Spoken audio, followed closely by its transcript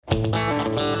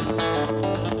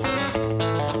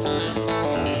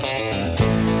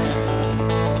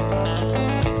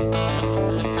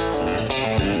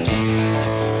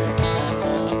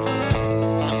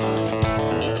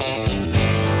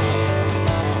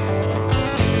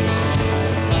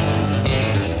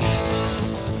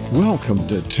Welcome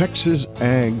to Texas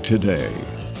Ag Today,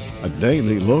 a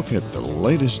daily look at the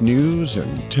latest news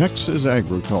in Texas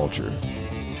agriculture.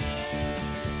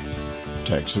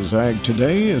 Texas Ag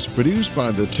Today is produced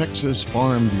by the Texas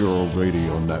Farm Bureau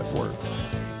Radio Network,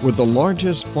 with the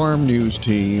largest farm news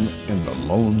team in the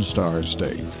Lone Star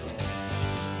State.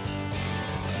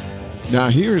 Now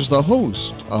here's the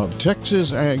host of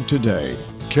Texas Ag Today,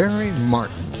 Carrie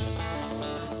Martin.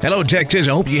 Hello, Texas.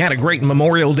 I hope you had a great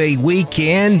Memorial Day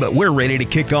weekend, but we're ready to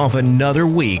kick off another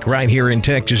week right here in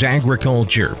Texas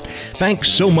agriculture.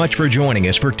 Thanks so much for joining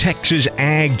us for Texas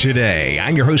Ag Today.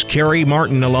 I'm your host, Carrie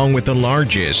Martin, along with the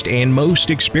largest and most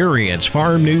experienced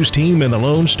farm news team in the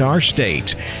Lone Star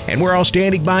State. And we're all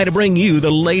standing by to bring you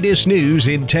the latest news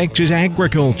in Texas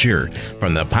agriculture,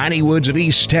 from the piney woods of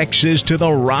East Texas to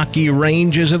the rocky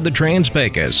ranges of the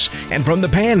Trans-Pecos, and from the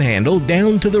Panhandle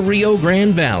down to the Rio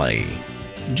Grande Valley.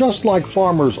 Just like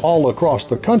farmers all across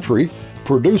the country,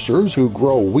 producers who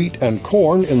grow wheat and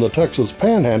corn in the Texas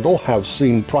Panhandle have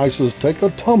seen prices take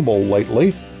a tumble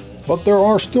lately, but there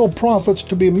are still profits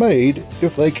to be made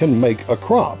if they can make a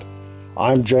crop.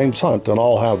 I'm James Hunt, and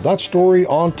I'll have that story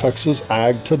on Texas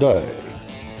Ag Today.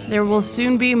 There will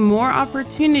soon be more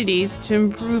opportunities to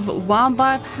improve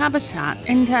wildlife habitat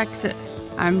in Texas.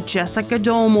 I'm Jessica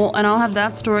Domel, and I'll have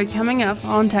that story coming up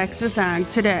on Texas Ag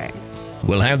Today.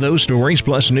 We'll have those stories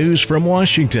plus news from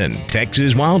Washington,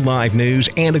 Texas wildlife news,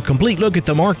 and a complete look at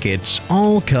the markets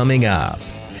all coming up.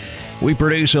 We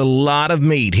produce a lot of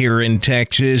meat here in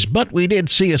Texas, but we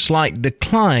did see a slight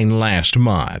decline last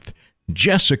month.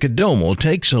 Jessica Domel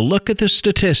takes a look at the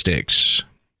statistics.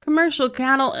 Commercial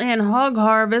cattle and hog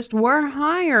harvest were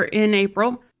higher in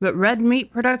April, but red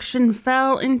meat production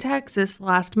fell in Texas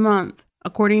last month.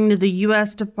 According to the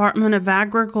U.S. Department of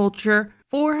Agriculture,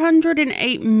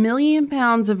 408 million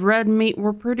pounds of red meat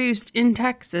were produced in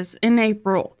Texas in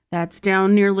April. That's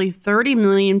down nearly 30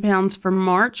 million pounds from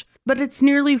March, but it's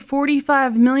nearly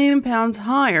 45 million pounds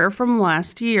higher from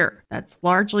last year. That's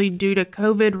largely due to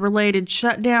COVID-related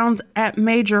shutdowns at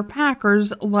major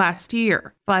packers last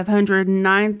year.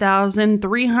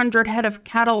 509,300 head of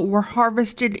cattle were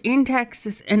harvested in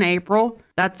Texas in April.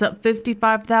 That's up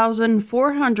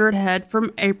 55,400 head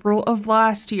from April of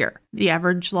last year. The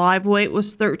average live weight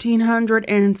was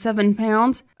 1,307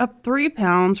 pounds, up 3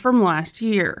 pounds from last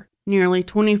year. Nearly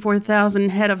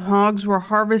 24,000 head of hogs were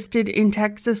harvested in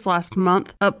Texas last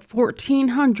month, up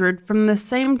 1,400 from the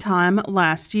same time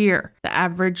last year. The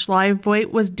average live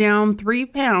weight was down 3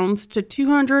 pounds to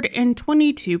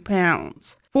 222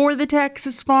 pounds. For the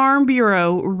Texas Farm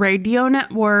Bureau Radio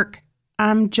Network,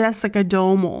 I'm Jessica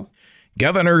Domel.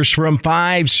 Governors from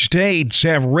 5 states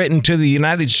have written to the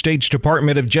United States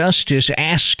Department of Justice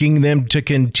asking them to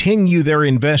continue their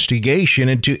investigation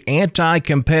into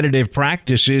anti-competitive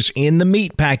practices in the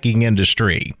meatpacking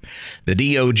industry. The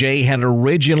DOJ had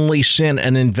originally sent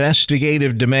an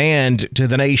investigative demand to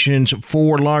the nation's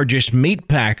 4 largest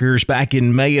meatpackers back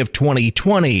in May of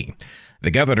 2020.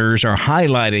 The governors are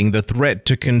highlighting the threat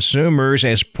to consumers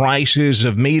as prices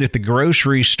of meat at the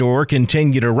grocery store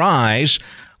continue to rise,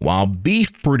 while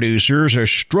beef producers are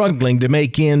struggling to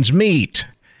make ends meet.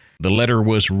 The letter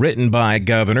was written by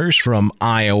governors from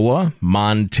Iowa,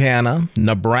 Montana,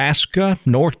 Nebraska,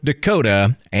 North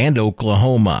Dakota, and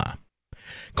Oklahoma.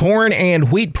 Corn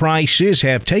and wheat prices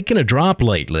have taken a drop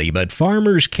lately, but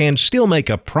farmers can still make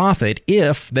a profit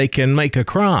if they can make a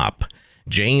crop.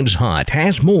 James Hunt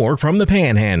has more from the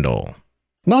Panhandle.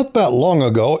 Not that long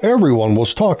ago, everyone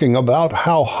was talking about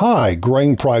how high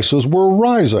grain prices were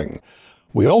rising.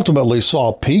 We ultimately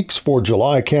saw peaks for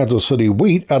July Kansas City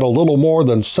wheat at a little more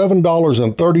than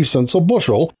 $7.30 a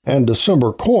bushel, and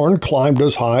December corn climbed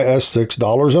as high as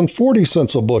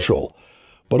 $6.40 a bushel.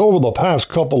 But over the past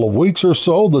couple of weeks or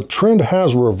so, the trend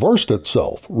has reversed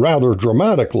itself rather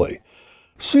dramatically.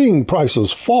 Seeing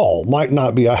prices fall might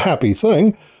not be a happy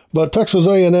thing, but Texas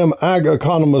A&M ag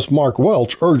economist Mark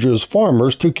Welch urges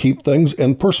farmers to keep things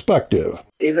in perspective.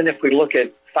 Even if we look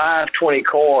at $5.20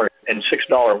 corn and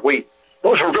 $6 wheat,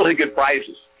 those are really good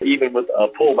prices, even with a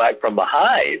pullback from the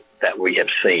highs that we have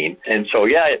seen. And so,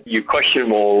 you question,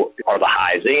 well, are the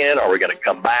highs in? Are we going to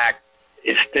come back?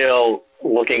 It's still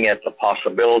looking at the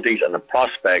possibilities and the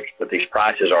prospects that these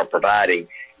prices are providing,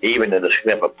 even in the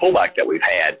significant pullback that we've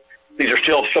had. These are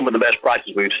still some of the best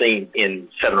prices we've seen in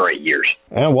 7 or 8 years.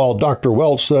 And while Dr.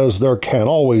 Welch says there can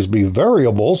always be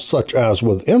variables, such as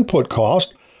with input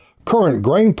cost, current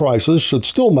grain prices should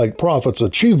still make profits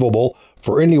achievable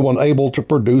for anyone able to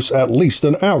produce at least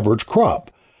an average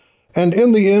crop. And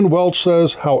in the end, Welch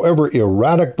says, however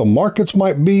erratic the markets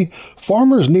might be,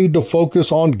 farmers need to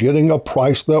focus on getting a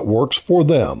price that works for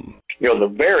them. The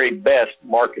very best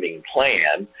marketing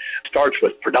plan starts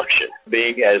with production.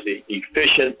 Being as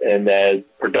efficient and as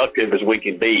productive as we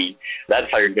can be, that's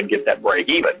how you're going to get that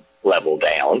break-even level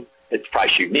down. It's the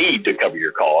price you need to cover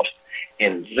your cost.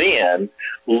 And then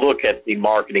look at the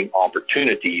marketing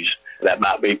opportunities that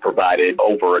might be provided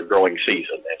over a growing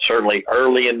season. And certainly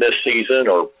early in this season,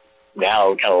 or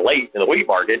now kind of late in the wheat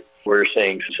market, we're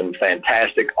seeing some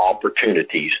fantastic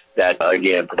opportunities that,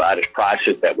 again, provide us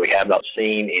prices that we have not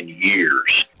seen in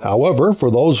years. However,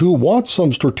 for those who want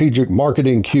some strategic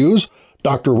marketing cues,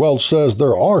 Dr. Welch says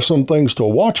there are some things to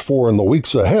watch for in the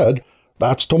weeks ahead.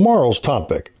 That's tomorrow's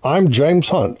topic. I'm James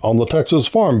Hunt on the Texas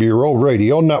Farm Bureau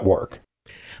Radio Network.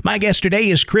 My guest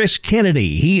today is Chris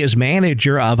Kennedy. He is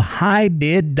manager of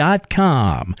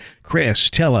HighBid.com. Chris,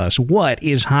 tell us, what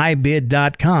is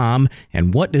HighBid.com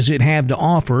and what does it have to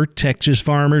offer Texas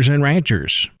farmers and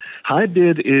ranchers?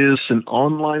 HighBid is an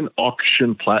online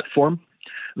auction platform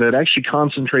that actually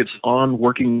concentrates on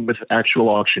working with actual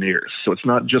auctioneers. So it's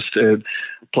not just a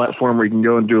platform where you can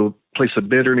go and place a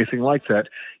bid or anything like that.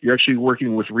 You're actually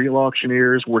working with real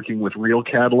auctioneers, working with real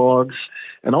catalogs,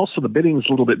 and also the bidding is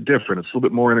a little bit different. It's a little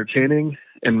bit more entertaining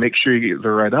and make sure you get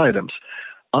the right items.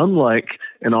 Unlike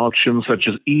an auction such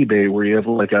as eBay, where you have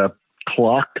like a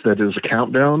clock that is a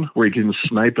countdown where you can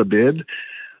snipe a bid,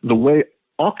 the way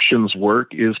auctions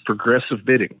work is progressive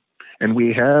bidding. And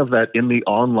we have that in the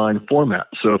online format.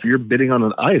 So if you're bidding on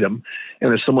an item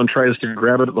and if someone tries to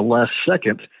grab it at the last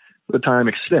second, the time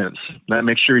extends. That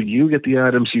makes sure you get the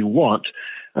items you want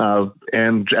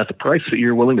and at the price that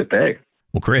you're willing to pay.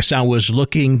 Well, Chris, I was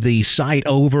looking the site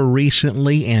over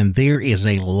recently, and there is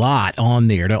a lot on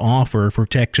there to offer for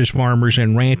Texas farmers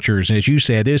and ranchers. As you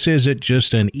said, this isn't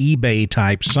just an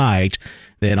eBay-type site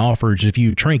that offers a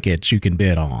few trinkets you can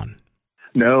bid on.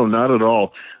 No, not at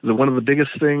all. One of the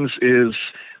biggest things is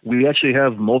we actually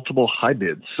have multiple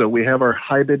HighBids. So we have our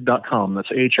HighBid.com. That's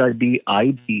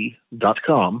HIBID.com.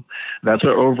 That's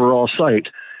our overall site.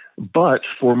 But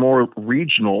for more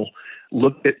regional,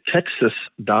 look at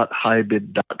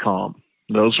Texas.HighBid.com.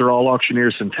 Those are all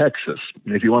auctioneers in Texas.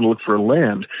 And if you want to look for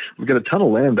land, we've got a ton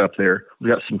of land up there.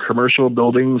 We've got some commercial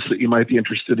buildings that you might be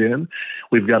interested in.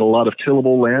 We've got a lot of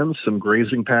tillable land, some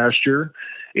grazing pasture.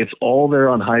 It's all there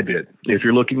on HighBid. If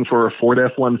you're looking for a Ford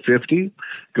F-150,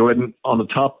 go ahead and on the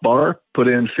top bar, put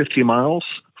in 50 miles,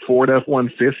 Ford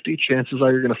F-150. Chances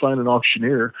are you're going to find an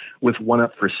auctioneer with one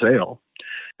up for sale.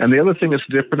 And the other thing that's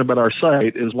different about our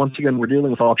site is, once again, we're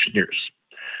dealing with auctioneers.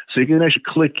 So you can actually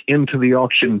click into the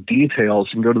auction details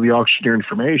and go to the auctioneer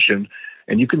information,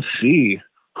 and you can see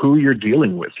who you're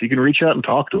dealing with. You can reach out and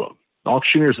talk to them.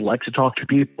 Auctioneers like to talk to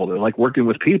people. They like working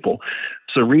with people.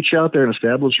 So reach out there and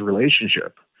establish a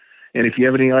relationship. And if you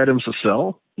have any items to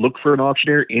sell, look for an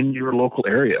auctioneer in your local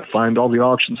area. Find all the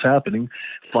auctions happening.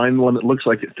 Find one that looks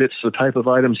like it fits the type of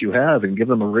items you have and give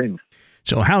them a ring.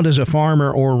 So how does a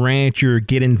farmer or rancher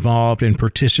get involved and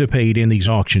participate in these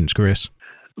auctions, Chris?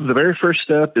 The very first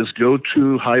step is go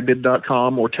to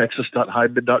HighBid.com or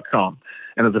Texas.HighBid.com.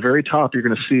 And at the very top, you're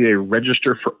going to see a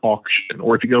register for auction.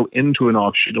 Or if you go into an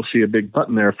auction, you'll see a big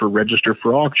button there for register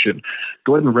for auction.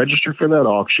 Go ahead and register for that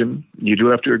auction. You do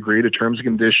have to agree to terms and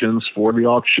conditions for the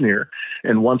auctioneer.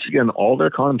 And once again, all their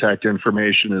contact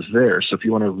information is there. So if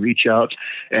you want to reach out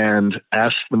and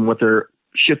ask them what their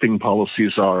shipping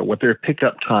policies are, what their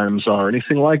pickup times are,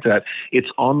 anything like that,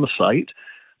 it's on the site.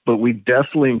 But we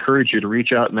definitely encourage you to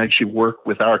reach out and actually work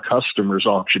with our customers,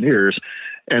 auctioneers,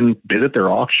 and bid at their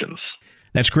auctions.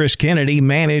 That's Chris Kennedy,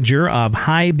 manager of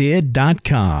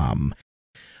HighBid.com.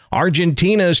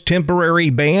 Argentina's temporary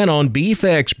ban on beef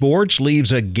exports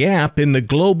leaves a gap in the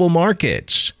global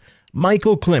markets.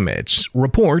 Michael Clements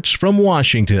reports from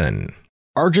Washington.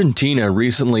 Argentina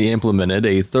recently implemented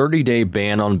a 30-day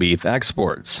ban on beef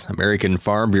exports. American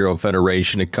Farm Bureau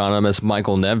Federation economist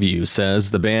Michael Neveu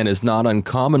says the ban is not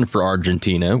uncommon for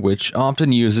Argentina, which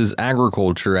often uses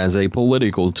agriculture as a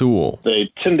political tool.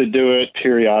 They tend to do it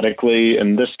periodically.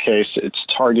 In this case, it's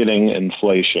targeting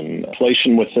inflation.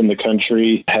 Inflation within the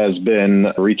country has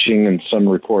been reaching, in some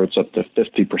reports, up to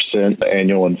 50%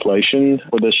 annual inflation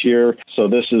for this year. So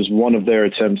this is one of their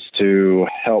attempts to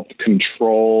help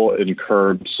control and curb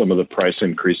some of the price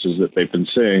increases that they've been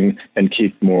seeing and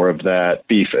keep more of that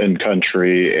beef in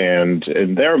country and,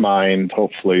 in their mind,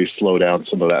 hopefully slow down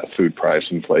some of that food price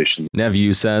inflation.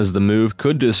 Neveu says the move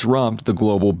could disrupt the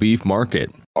global beef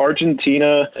market.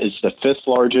 Argentina is the fifth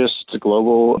largest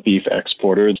global beef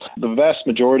exporter. The vast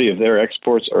majority of their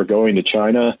exports are going to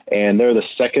China, and they're the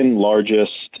second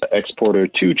largest exporter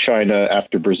to China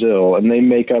after Brazil, and they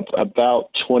make up about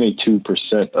 22%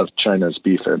 of China's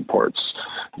beef imports.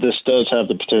 This does have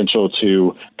the potential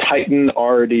to tighten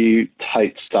already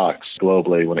tight stocks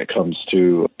globally when it comes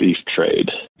to beef trade.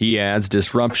 He adds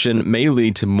disruption may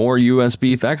lead to more U.S.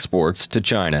 beef exports to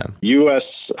China. U.S.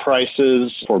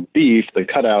 prices for beef, the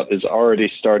cutout is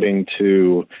already starting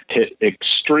to hit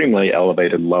extremely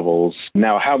elevated levels.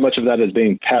 Now, how much of that is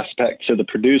being passed back to the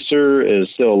producer is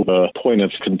still the point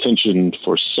of contention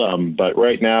for some. But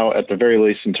right now, at the very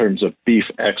least, in terms of beef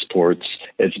exports,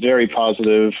 it's very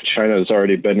positive. China has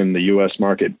already been in the U.S.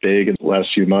 market big in the last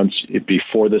few months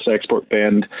before this export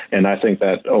ban, and I think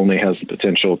that only has the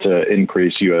potential to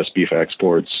increase U.S. beef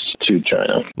exports to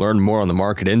China. Learn more on the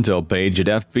market intel page at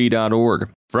fb.org.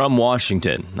 From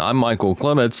Washington, I'm Michael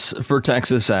Clements for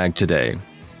Texas Ag Today.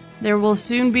 There will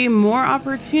soon be more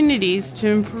opportunities to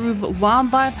improve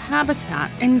wildlife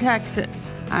habitat in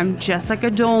Texas. I'm Jessica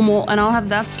Domel, and I'll have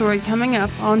that story coming up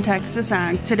on Texas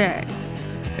Ag Today.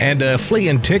 And a flea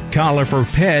and tick collar for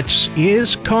pets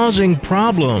is causing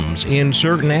problems in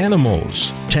certain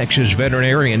animals. Texas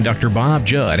veterinarian Dr. Bob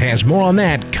Judd has more on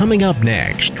that coming up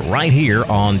next, right here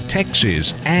on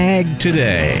Texas Ag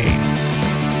Today.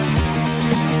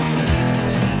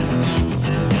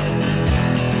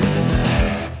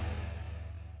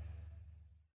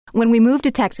 When we moved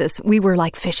to Texas, we were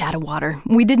like fish out of water.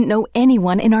 We didn't know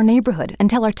anyone in our neighborhood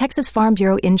until our Texas Farm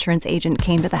Bureau insurance agent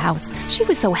came to the house. She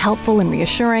was so helpful and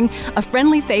reassuring, a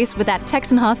friendly face with that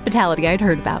Texan hospitality I'd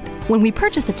heard about. When we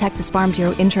purchased a Texas Farm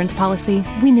Bureau insurance policy,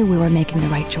 we knew we were making the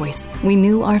right choice. We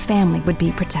knew our family would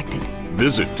be protected.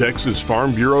 Visit Texas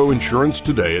Farm Bureau Insurance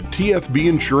today at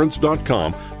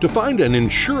tfbinsurance.com to find an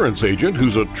insurance agent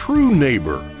who's a true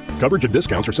neighbor. Coverage and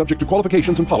discounts are subject to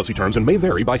qualifications and policy terms and may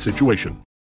vary by situation.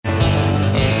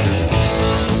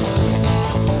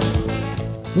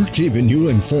 We're keeping you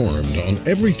informed on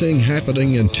everything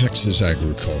happening in Texas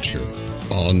agriculture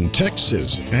on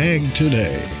Texas Ag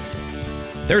Today.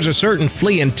 There's a certain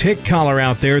flea and tick collar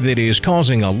out there that is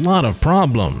causing a lot of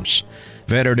problems.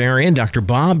 Veterinarian Dr.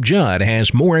 Bob Judd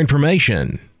has more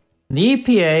information. The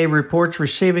EPA reports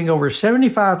receiving over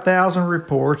 75,000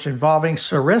 reports involving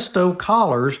Seresto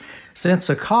collars since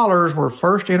the collars were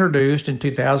first introduced in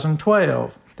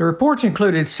 2012. The reports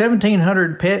included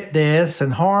 1,700 pet deaths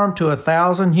and harm to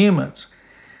 1,000 humans.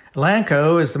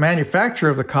 Elanco is the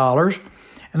manufacturer of the collars,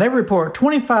 and they report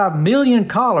 25 million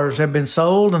collars have been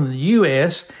sold in the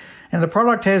U.S., and the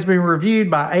product has been reviewed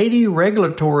by 80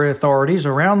 regulatory authorities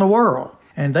around the world,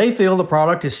 and they feel the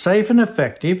product is safe and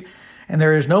effective, and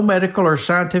there is no medical or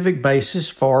scientific basis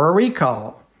for a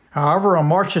recall. However, on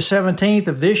March the 17th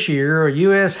of this year, a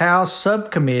U.S. House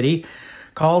subcommittee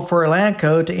called for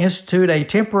Elanco to institute a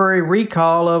temporary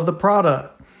recall of the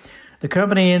product. The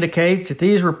company indicates that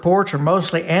these reports are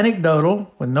mostly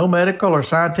anecdotal with no medical or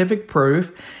scientific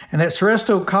proof, and that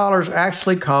Seresto collars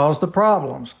actually cause the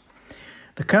problems.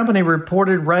 The company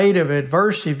reported rate of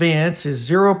adverse events is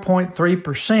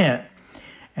 0.3%,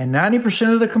 and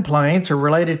 90% of the complaints are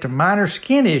related to minor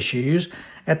skin issues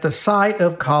at the site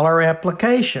of collar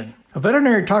application. A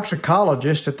veterinary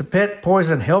toxicologist at the Pet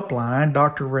Poison Helpline,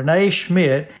 Dr. Renee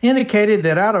Schmidt, indicated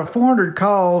that out of 400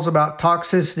 calls about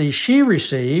toxicity she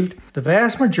received, the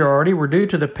vast majority were due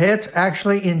to the pets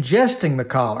actually ingesting the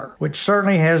collar, which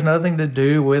certainly has nothing to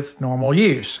do with normal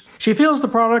use. She feels the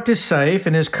product is safe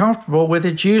and is comfortable with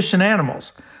its use in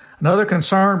animals. Another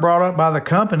concern brought up by the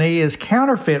company is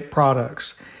counterfeit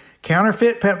products.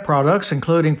 Counterfeit pet products,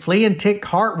 including flea and tick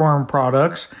heartworm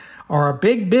products, are a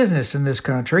big business in this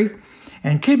country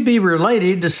and could be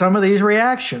related to some of these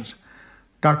reactions.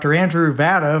 Dr. Andrew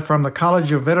Vada from the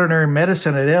College of Veterinary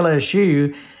Medicine at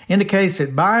LSU indicates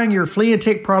that buying your flea and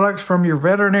tick products from your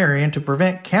veterinarian to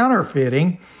prevent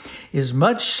counterfeiting is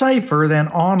much safer than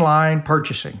online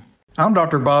purchasing. I'm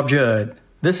Dr. Bob Judd.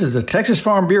 This is the Texas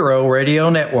Farm Bureau Radio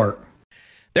Network.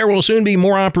 There will soon be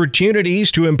more opportunities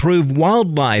to improve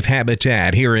wildlife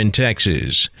habitat here in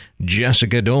Texas.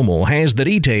 Jessica Domel has the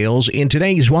details in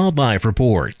today's Wildlife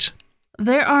Report.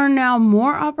 There are now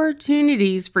more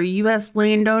opportunities for U.S.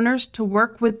 landowners to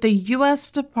work with the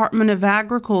U.S. Department of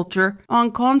Agriculture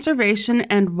on conservation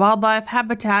and wildlife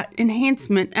habitat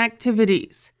enhancement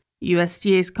activities.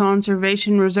 USDA's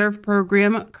Conservation Reserve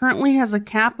Program currently has a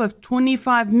cap of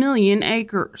 25 million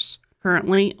acres.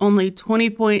 Currently, only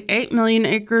 20.8 million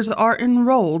acres are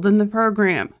enrolled in the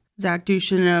program. Zach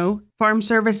Ducheneau, Farm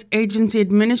Service Agency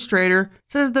Administrator,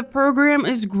 says the program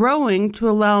is growing to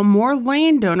allow more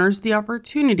landowners the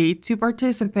opportunity to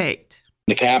participate.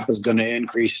 The cap is going to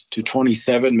increase to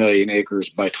 27 million acres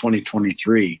by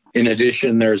 2023. In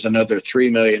addition, there's another 3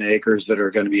 million acres that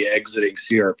are going to be exiting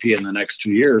CRP in the next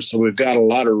 2 years. So we've got a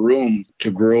lot of room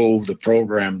to grow the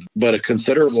program, but a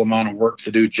considerable amount of work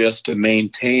to do just to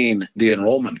maintain the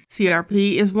enrollment.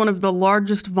 CRP is one of the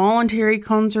largest voluntary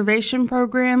conservation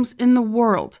programs in the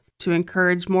world. To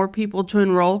encourage more people to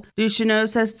enroll, Ducheneaux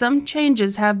says some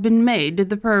changes have been made to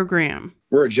the program.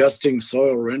 We're adjusting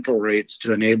soil rental rates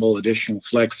to enable additional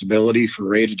flexibility for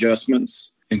rate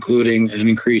adjustments, including an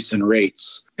increase in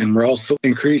rates. And we're also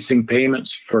increasing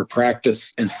payments for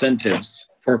practice incentives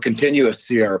for continuous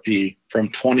CRP from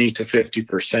 20 to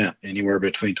 50%, anywhere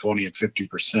between 20 and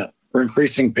 50%. We're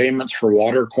increasing payments for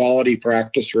water quality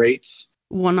practice rates.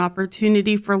 One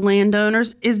opportunity for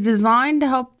landowners is designed to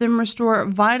help them restore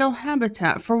vital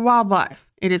habitat for wildlife.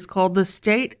 It is called the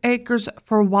State Acres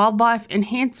for Wildlife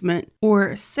Enhancement,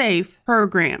 or SAFE,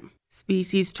 program.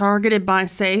 Species targeted by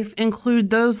SAFE include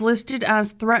those listed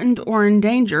as threatened or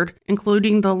endangered,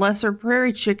 including the lesser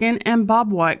prairie chicken and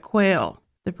bobwhite quail.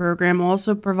 The program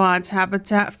also provides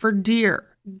habitat for deer,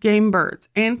 game birds,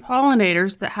 and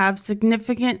pollinators that have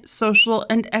significant social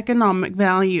and economic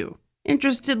value.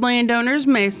 Interested landowners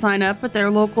may sign up at their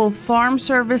local Farm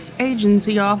Service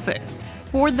Agency office.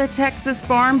 For the Texas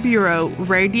Farm Bureau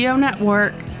Radio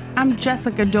Network, I'm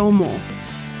Jessica Domel.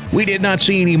 We did not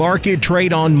see any market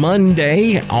trade on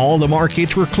Monday. All the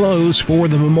markets were closed for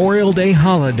the Memorial Day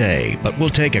holiday. But we'll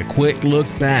take a quick look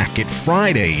back at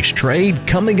Friday's trade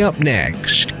coming up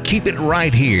next. Keep it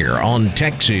right here on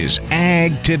Texas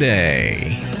Ag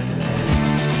Today.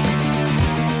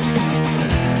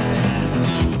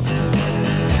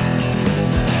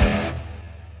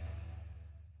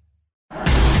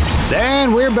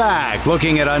 And we're back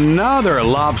looking at another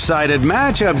lopsided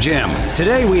matchup, Jim.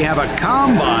 Today we have a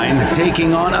combine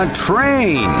taking on a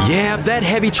train. Yeah, that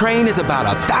heavy train is about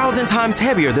 1,000 times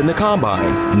heavier than the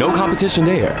combine. No competition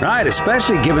there. Right,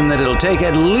 especially given that it'll take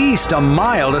at least a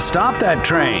mile to stop that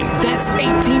train. That's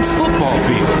 18 football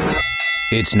fields.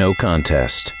 It's no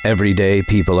contest. Every day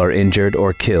people are injured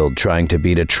or killed trying to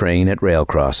beat a train at rail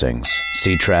crossings.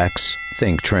 See tracks,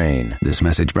 think train. This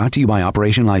message brought to you by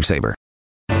Operation Lifesaver.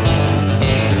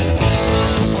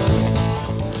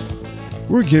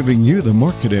 We're giving you the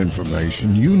market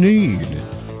information you need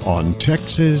on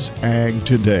Texas Ag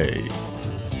Today.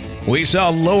 We saw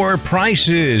lower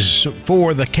prices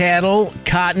for the cattle,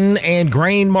 cotton, and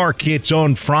grain markets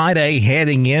on Friday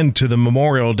heading into the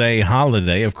Memorial Day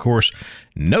holiday. Of course,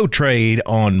 no trade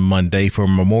on Monday for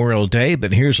Memorial Day,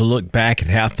 but here's a look back at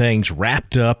how things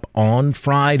wrapped up on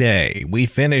Friday. We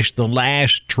finished the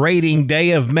last trading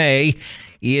day of May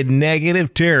in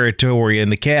negative territory in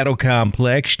the cattle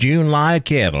complex. June live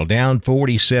cattle down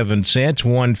 47 cents,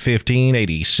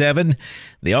 115.87.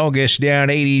 The August down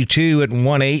 82 at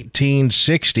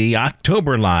 118.60.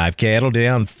 October live cattle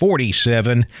down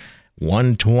 47,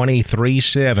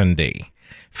 123.70.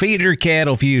 Feeder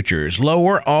cattle futures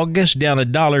lower. August down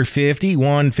 $1.50,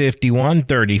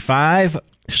 151.35.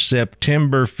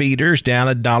 September feeders down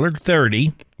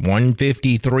 $1.30,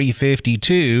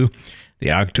 153.52.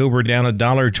 The October down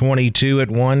 $1.22 at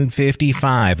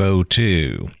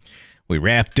 155.02. We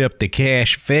wrapped up the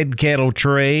cash fed cattle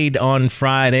trade on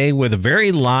Friday with a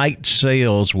very light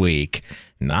sales week.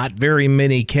 Not very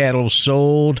many cattle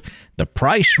sold. The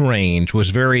price range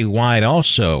was very wide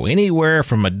also, anywhere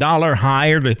from $1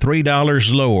 higher to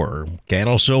 $3 lower.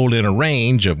 Cattle sold in a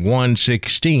range of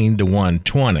 $116 to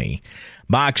 $120.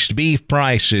 Boxed beef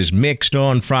prices mixed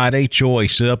on Friday.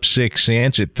 Choice up 6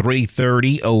 cents at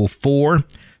 $330.04.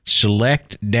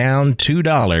 Select down $2,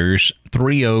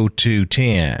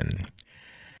 $302.10.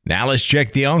 Now let's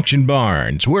check the auction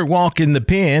barns. We're walking the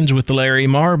pens with Larry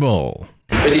Marble.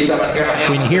 We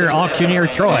can hear auctioneer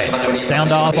Troy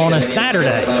sound off on a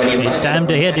Saturday. It's time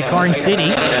to head to Karnes City.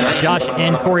 Josh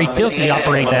and Corey Tilke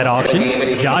operate that auction.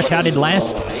 Josh, how did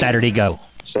last Saturday go?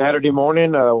 Saturday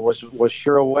morning was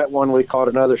sure a wet one. We caught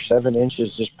another 7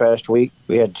 inches this past week.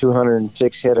 We had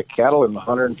 206 head of cattle and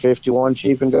 151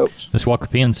 sheep and goats. Let's walk the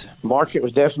pens. Market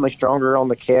was definitely stronger on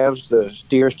the calves. The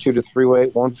steers 2 to 3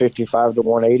 weight 155 to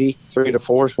 180, 3 to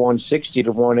 4s 160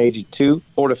 to 182,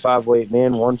 4 to 5 weight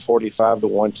men 145 to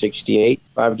 168,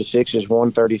 5 to 6s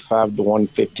 135 to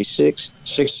 156,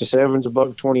 6 to 7s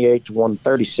 $128 to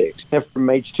 136. Heifer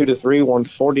mates 2 to 3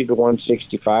 140 to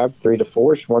 165, 3 to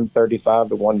 4s 135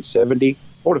 to 170,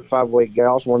 4 to 5 weight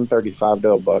gals 135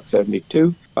 to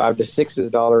 $172, 5 to 6s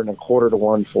 $1.25 to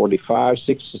 145,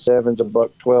 6 to 7s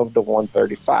 $112 to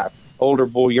 135. Older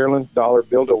bull yearling dollar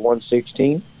bill to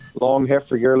 116, Long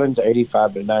heifer yearlings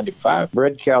 85 to 95.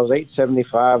 Bred cows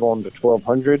 875 on to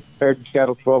 1200. Paired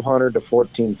cattle 1200 to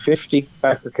 1450.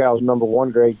 Packer cows number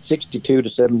 1 grade 62 to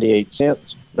 78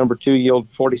 cents. Number 2 yield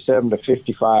 47 to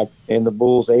 55. And the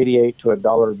bulls 88 to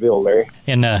 $1 a bill, Larry.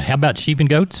 And how about sheep and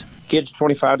goats? Kids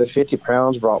 25 to 50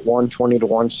 pounds brought 120 to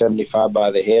 175 by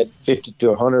the head, 50 to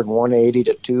 100, 180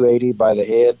 to 280 by the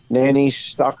head. Nannies,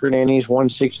 stocker nannies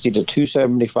 160 to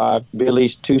 275,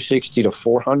 billies 260 to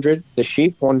 400. The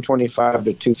sheep 125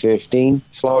 to 215,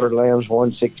 slaughtered lambs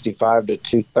 165 to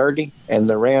 230, and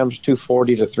the rams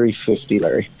 240 to 350,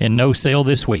 Larry. And no sale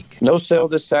this week. No sale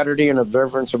this Saturday in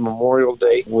observance of Memorial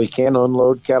Day. We can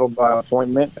unload cattle by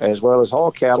appointment as well as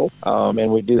haul cattle,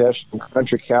 and we do have some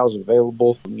country cows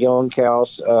available, young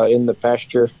cows in the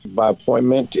pasture by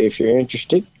appointment. If you're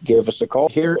interested, give us a call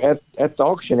here at the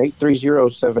auction,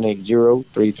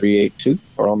 830-780-3382,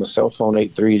 or on the cell phone,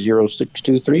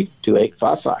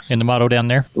 830-623-2855. And the motto down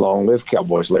there? Long live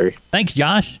Cowboys, Larry. Thanks,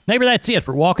 Josh. Neighbor, that's it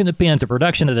for Walking the Pens, a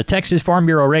production of the Texas Farm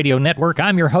Bureau Radio Network.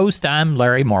 I'm your host. I'm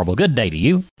Larry Marble. Good day to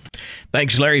you.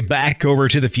 Thanks, Larry. Back over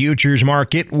to the futures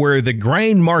market, where the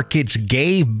grain markets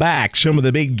gave back some of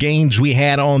the big gains we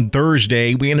had on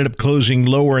Thursday. We ended up closing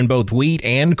lower in both wheat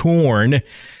and corn.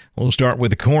 We'll start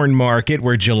with the corn market,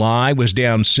 where July was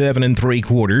down 7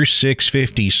 3/4,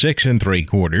 656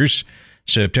 3/4.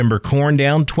 September corn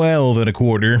down 12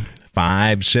 1/4,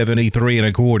 573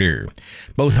 1/4.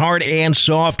 Both hard and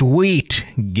soft wheat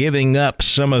giving up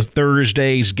some of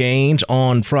Thursday's gains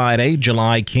on Friday.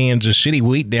 July Kansas City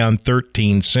wheat down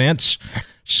 13 cents,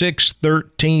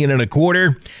 613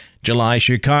 1/4. July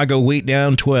Chicago wheat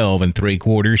down 12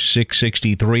 3/4,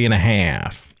 663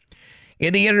 1/2.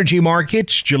 In the energy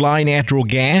markets, July natural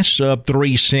gas up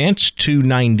 3 cents,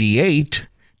 2.98.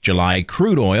 July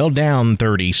crude oil down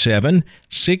 37,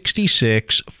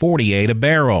 66.48 a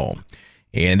barrel.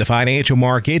 In the financial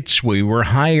markets, we were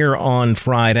higher on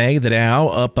Friday. The Dow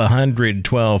up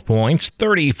 112 points,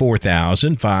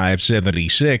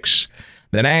 34,576.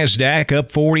 The Nasdaq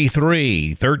up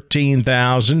 43,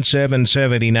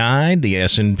 13,779. The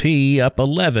S&P up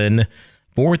 11,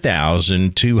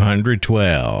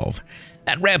 4,212.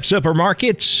 That wraps up our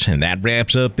markets, and that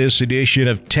wraps up this edition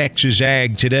of Texas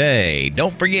Ag Today.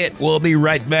 Don't forget, we'll be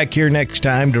right back here next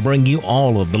time to bring you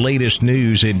all of the latest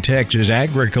news in Texas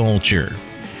agriculture.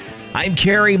 I'm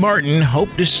Kerry Martin.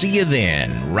 Hope to see you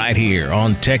then, right here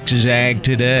on Texas Ag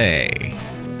Today.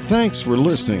 Thanks for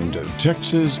listening to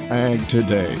Texas Ag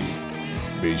Today.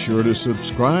 Be sure to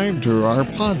subscribe to our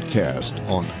podcast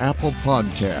on Apple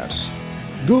Podcasts,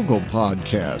 Google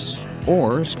Podcasts,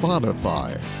 or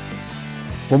Spotify.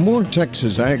 For more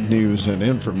Texas Ag news and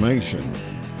information,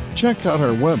 check out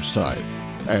our website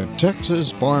at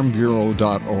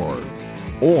texasfarmbureau.org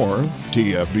or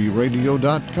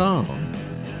tfbradio.com.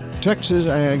 Texas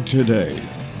Ag Today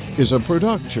is a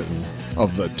production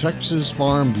of the Texas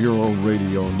Farm Bureau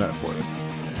Radio Network.